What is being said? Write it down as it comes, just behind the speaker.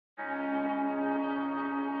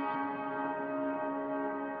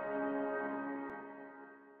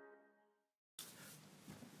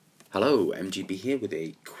Hello, MGB here with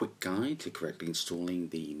a quick guide to correctly installing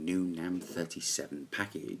the new NAM37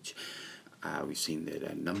 package. We've seen that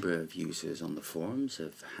a number of users on the forums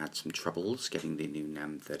have had some troubles getting the new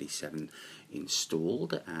NAM37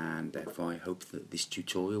 installed, and therefore I hope that this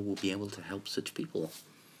tutorial will be able to help such people.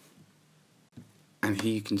 And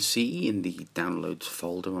here you can see in the downloads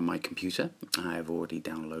folder on my computer, I have already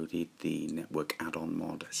downloaded the network add-on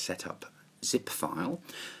mod setup zip file.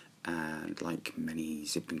 And like many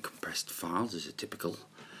zip and compressed files as a typical,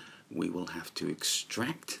 we will have to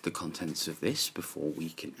extract the contents of this before we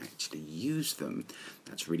can actually use them.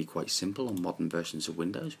 That's really quite simple on modern versions of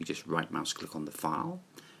Windows. We just right mouse click on the file,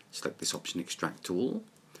 select this option extract tool,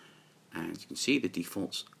 and you can see the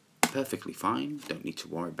default's perfectly fine. Don't need to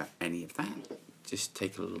worry about any of that. Just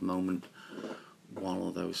take a little moment while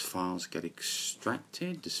all those files get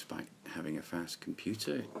extracted. Despite having a fast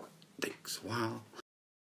computer, it takes a while.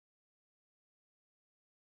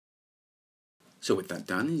 So with that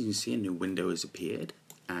done, as you can see, a new window has appeared,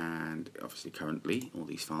 and obviously currently all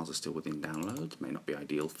these files are still within download. May not be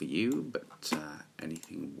ideal for you, but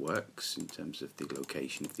anything works in terms of the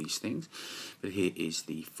location of these things. But here is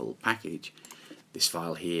the full package. This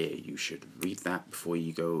file here, you should read that before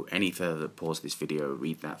you go any further. Pause this video,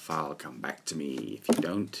 read that file, come back to me. If you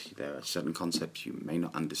don't, there are certain concepts you may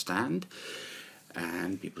not understand,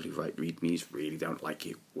 and people who write readmes really don't like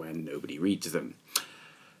it when nobody reads them.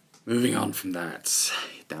 Moving on from that,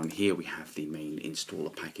 down here we have the main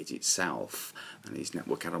installer package itself, and it's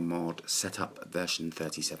network add-on mod setup version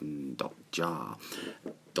 37.jar.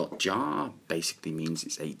 .jar basically means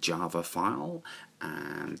it's a Java file,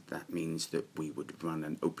 and that means that we would run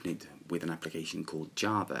and open it with an application called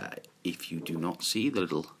Java. If you do not see the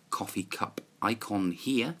little coffee cup icon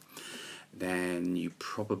here, then you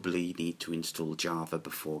probably need to install Java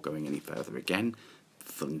before going any further. Again,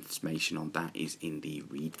 full information on that is in the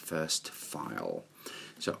read first file.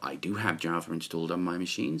 So I do have Java installed on my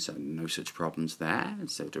machine, so no such problems there.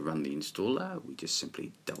 So to run the installer, we just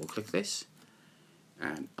simply double click this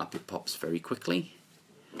and up it pops very quickly.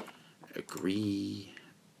 Agree,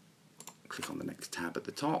 click on the next tab at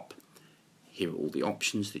the top. Here are all the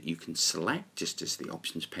options that you can select, just as the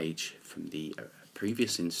options page from the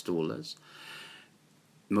previous installers.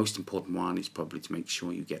 The most important one is probably to make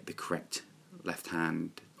sure you get the correct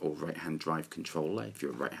left-hand or right-hand drive controller. If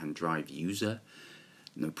you're a right-hand drive user,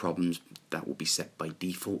 no problems, that will be set by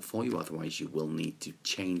default for you, otherwise you will need to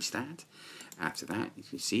change that. After that, you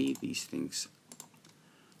can see these things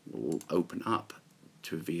will open up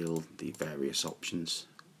to reveal the various options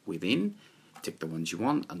within. Tick the ones you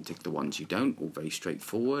want, untick the ones you don't, all very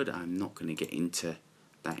straightforward. I'm not going to get into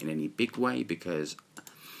that in any big way because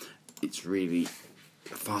it's really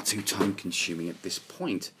far too time consuming at this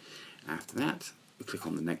point. After that, we click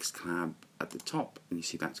on the next tab at the top, and you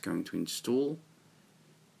see that's going to install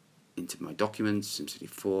into my documents, SimCity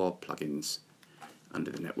 4, plugins, under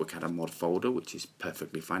the network add-on mod folder, which is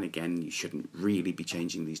perfectly fine. Again, you shouldn't really be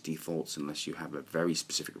changing these defaults unless you have a very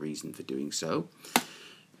specific reason for doing so.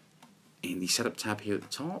 In the setup tab here at the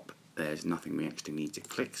top, there's nothing we actually need to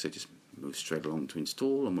click, so just move straight along to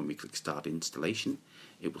install, and when we click start installation,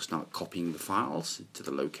 it will start copying the files to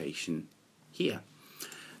the location here.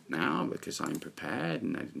 Now, because I'm prepared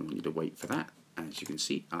and I didn't want you to wait for that, as you can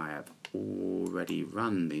see, I have already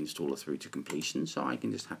run the installer through to completion, so I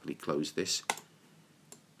can just happily close this,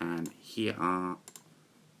 and here are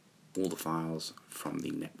all the files from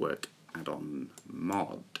the network add-on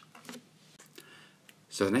mod.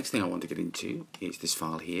 So the next thing I want to get into is this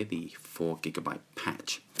file here, the 4GB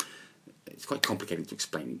patch. It's quite complicated to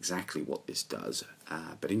explain exactly what this does,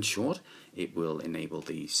 but in short, it will enable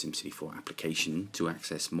the SimCity 4 application to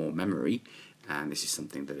access more memory, and this is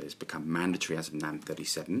something that has become mandatory as of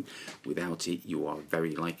NAM37. Without it, you are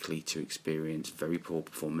very likely to experience very poor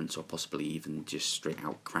performance, or possibly even just straight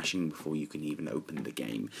out crashing before you can even open the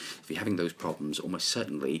game. If you're having those problems, almost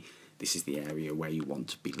certainly this is the area where you want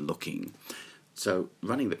to be looking. So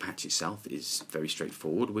running the patch itself is very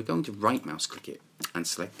straightforward. We're going to right mouse click it and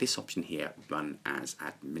select this option here, Run as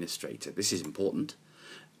Administrator. This is important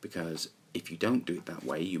because if you don't do it that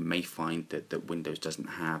way, you may find that Windows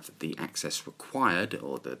doesn't have the access required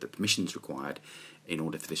or the permissions required in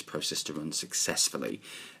order for this process to run successfully.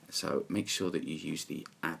 So make sure that you use the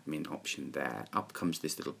admin option there. Up comes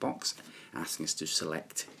this little box asking us to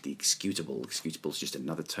select the executable. Executable is just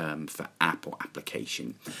another term for app or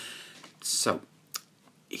application. So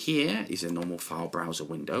here is a normal file browser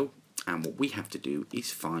window, and what we have to do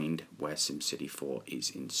is find where SimCity 4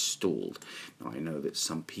 is installed. Now I know that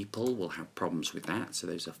some people will have problems with that, so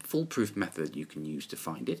there's a foolproof method you can use to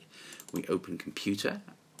find it. We open Computer,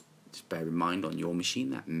 Just bear in mind on your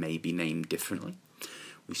machine that may be named differently.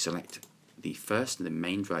 We select the first and the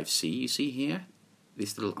main drive C. You see here,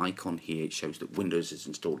 this little icon here, it shows that Windows is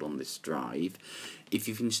installed on this drive. If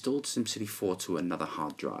you've installed SimCity 4 to another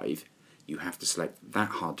hard drive, you have to select that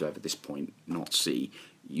hard drive at this point, not C.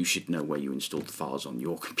 You should know where you installed the files on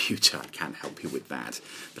your computer. I can't help you with that.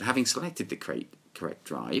 But having selected the correct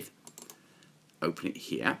drive, open it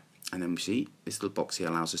here, and then we see this little box here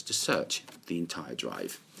allows us to search the entire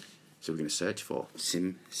drive. So we're going to search for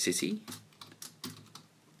SimCity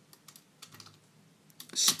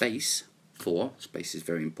space 4, space is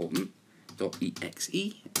very important,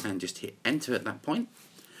 .exe, and just hit enter at that point.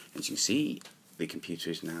 As you can see, the computer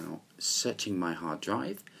is now searching my hard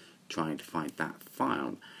drive, trying to find that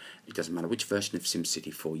file. It doesn't matter which version of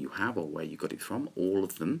SimCity 4 you have or where you got it from, all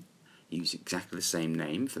of them use exactly the same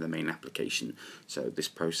name for the main application, so this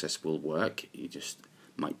process will work. It just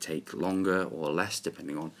might take longer or less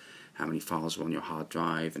depending on how many files are on your hard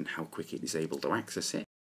drive and how quick it is able to access it.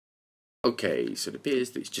 Okay, so it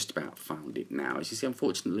appears that it's just about found it now. As you see,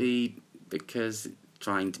 unfortunately, because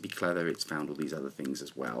trying to be clever, it's found all these other things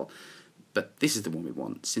as well. But this is the one we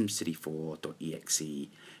want, simcity4.exe,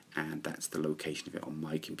 and that's the location of it on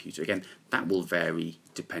my computer. Again, that will vary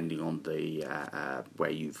depending on the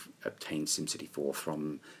where you've obtained SimCity 4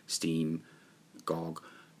 from. Steam, GOG,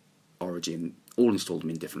 Origin, all installed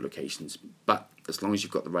them in different locations. But as long as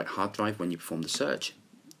you've got the right hard drive when you perform the search,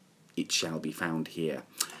 it shall be found here.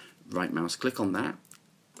 Right mouse click on that,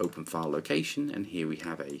 open file location, and here we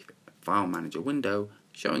have a file manager window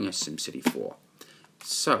showing us SimCity 4.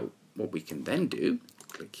 So what we can then do,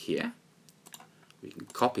 click here, we can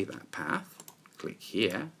copy that path, click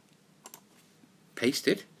here, paste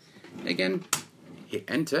it, again hit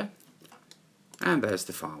enter, and there's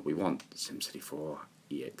the file we want,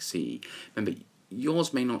 SimCity4.exe. Remember,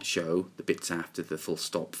 yours may not show the bits after the full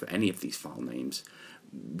stop for any of these file names.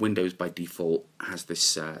 Windows by default has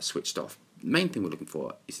this switched off. The main thing we're looking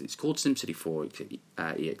for is that it's called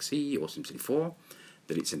SimCity4.exe or SimCity4,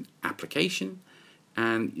 that it's an application,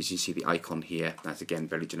 and as you see the icon here, that's again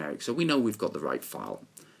very generic. So we know we've got the right file.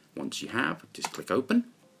 Once you have, just click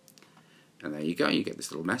open, and there you go, you get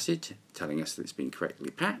this little message telling us that it's been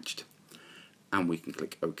correctly patched. And we can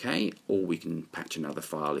click OK, or we can patch another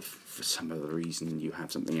file if for some other reason you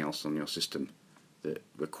have something else on your system that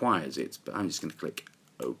requires it, but I'm just going to click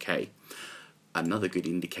OK. Another good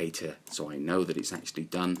indicator, so I know that it's actually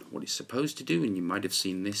done what it's supposed to do, and you might have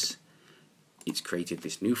seen this, it's created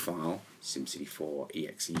this new file,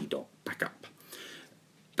 simcity4.exe.backup.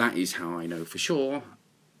 That is how I know for sure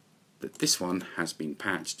that this one has been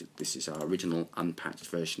patched. This is our original unpatched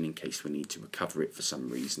version in case we need to recover it for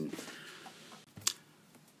some reason.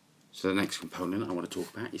 So the next component I want to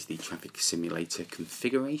talk about is the Traffic Simulator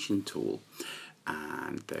configuration tool.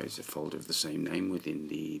 And there's a folder of the same name within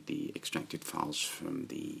the extracted files from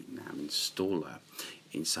the NAM installer.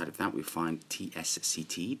 Inside of that we find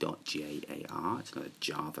tsct.jar. It's another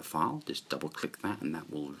Java file. Just double click that and that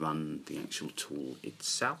will run the actual tool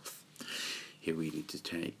itself. Here we need to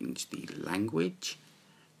change the language,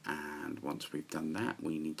 and once we've done that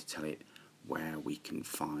we need to tell it where we can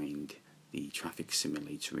find the traffic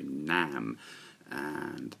simulator in NAM.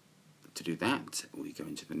 And to do that, we go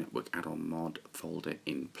into the Network Add-on Mod folder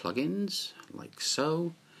in Plugins, like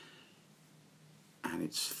so, and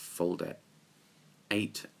it's folder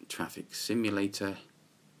 8 Traffic Simulator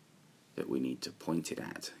that we need to point it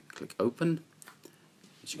at. Click Open.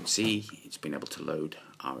 As you can see, it's been able to load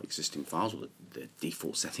our existing files, or the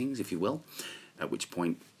default settings, if you will, at which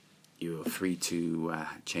point you're free to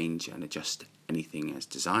change and adjust anything as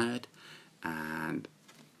desired, and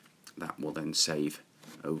that will then save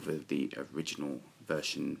over the original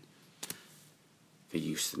version for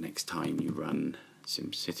use the next time you run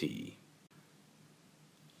SimCity.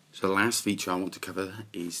 So the last feature I want to cover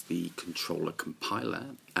is the controller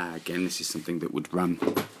compiler. Again, this is something that would run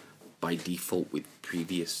by default with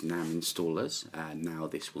previous NAM installers. Now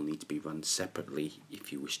this will need to be run separately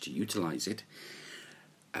if you wish to utilize it.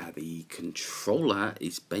 The controller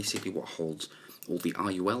is basically what holds all the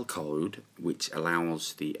RUL code which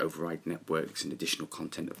allows the override networks and additional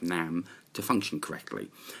content of NAM to function correctly.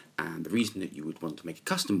 And the reason that you would want to make a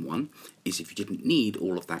custom one is if you didn't need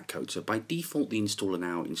all of that code. So by default the installer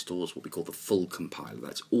now installs what we call the full compiler.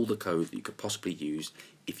 That's all the code that you could possibly use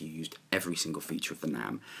if you used every single feature of the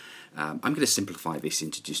NAM. I'm going to simplify this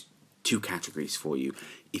into just two categories for you.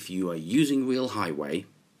 If you are using Real Highway,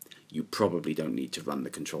 you probably don't need to run the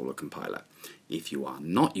controller compiler. If you are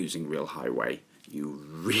not using Real Highway, you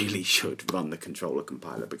really should run the controller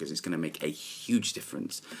compiler, because it's going to make a huge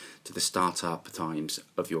difference to the startup times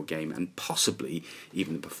of your game, and possibly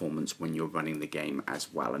even the performance when you're running the game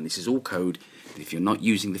as well. And this is all code that, if you're not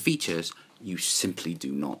using the features, you simply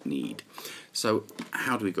do not need. So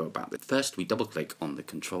how do we go about it? First, we double click on the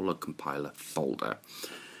controller compiler folder.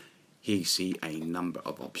 Here you see a number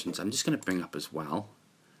of options. I'm just going to bring up as well,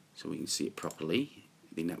 so we can see it properly,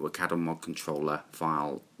 the Network Add-on Mod controller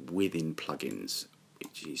file within plugins,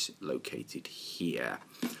 which is located here.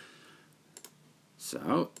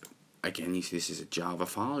 So again, you see this is a Java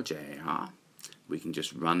file, JAR. We can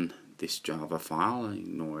just run this Java file and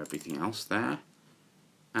ignore everything else there,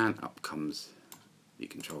 and up comes the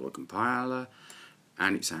controller compiler,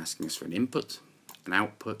 and it's asking us for an input, an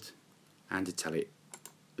output, and to tell it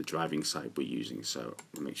the driving side we're using. So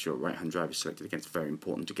make sure right hand drive is selected. Again, it's very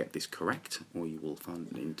important to get this correct, or you will run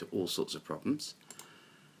into all sorts of problems.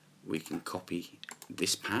 We can copy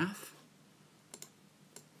this path,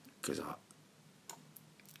 because our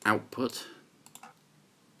output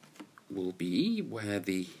will be where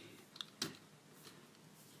the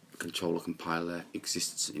controller compiler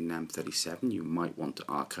exists in NAM37. You might want to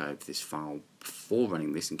archive this file before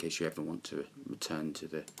running this in case you ever want to return to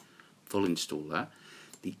the full installer.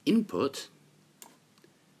 The input,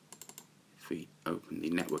 if we open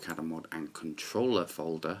the Network Add-on Mod and controller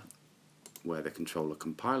folder where the controller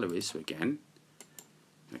compiler is, so again,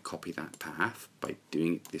 I'm going to copy that path by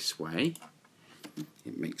doing it this way.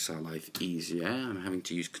 It makes our life easier. I'm having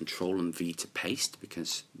to use Control and V to paste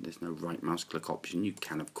because there's no right mouse click option. You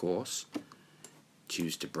can, of course,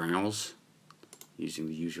 choose to browse using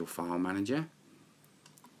the usual file manager,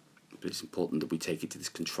 but it's important that we take it to this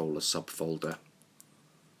controller subfolder,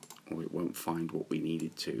 or it won't find what we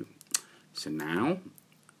needed to. So now,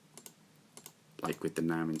 like with the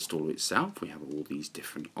NAM installer itself, we have all these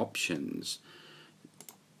different options.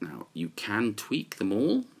 Now you can tweak them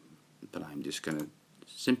all, but I'm just going to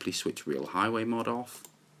simply switch Real Highway Mod off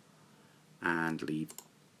and leave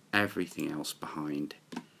everything else behind.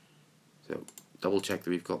 So double check that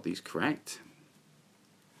we've got these correct.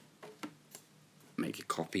 Make a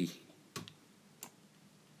copy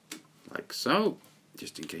like so,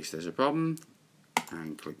 just in case there's a problem,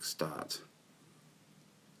 and click Start.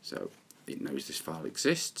 So it knows this file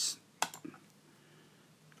exists.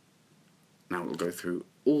 Now we'll go through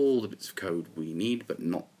all the bits of code we need, but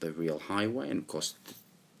not the Real Highway, and of course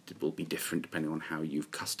it will be different depending on how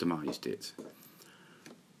you've customized it.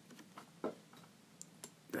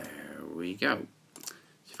 There we go.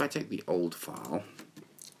 So if I take the old file,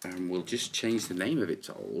 and we'll just change the name of it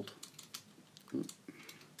to old.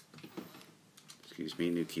 Excuse me,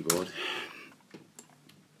 new keyboard.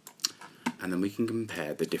 And then we can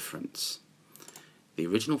compare the difference. The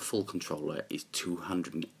original full controller is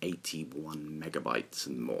 281 megabytes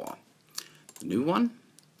and more. The new one,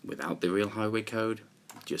 without the Real Highway code,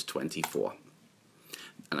 just 24.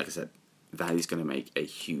 And like I said, that is going to make a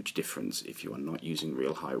huge difference if you are not using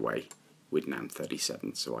Real Highway with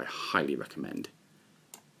NAM37. So I highly recommend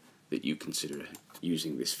that you consider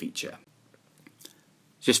using this feature.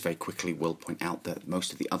 Just very quickly, we'll point out that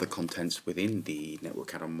most of the other contents within the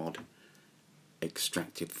Network Add-on Mod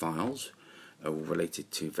extracted files are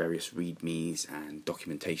related to various readmes and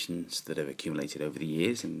documentations that have accumulated over the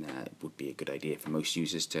years, and it would be a good idea for most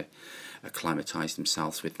users to acclimatize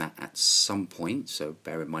themselves with that at some point, so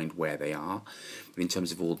bear in mind where they are. But in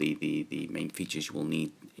terms of all the main features you will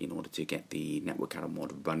need in order to get the Network Add-on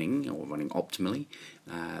Mod running, or running optimally,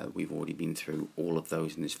 we've already been through all of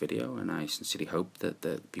those in this video, and I sincerely hope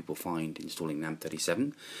that people find installing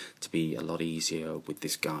NAM37 to be a lot easier with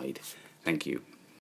this guide. Thank you.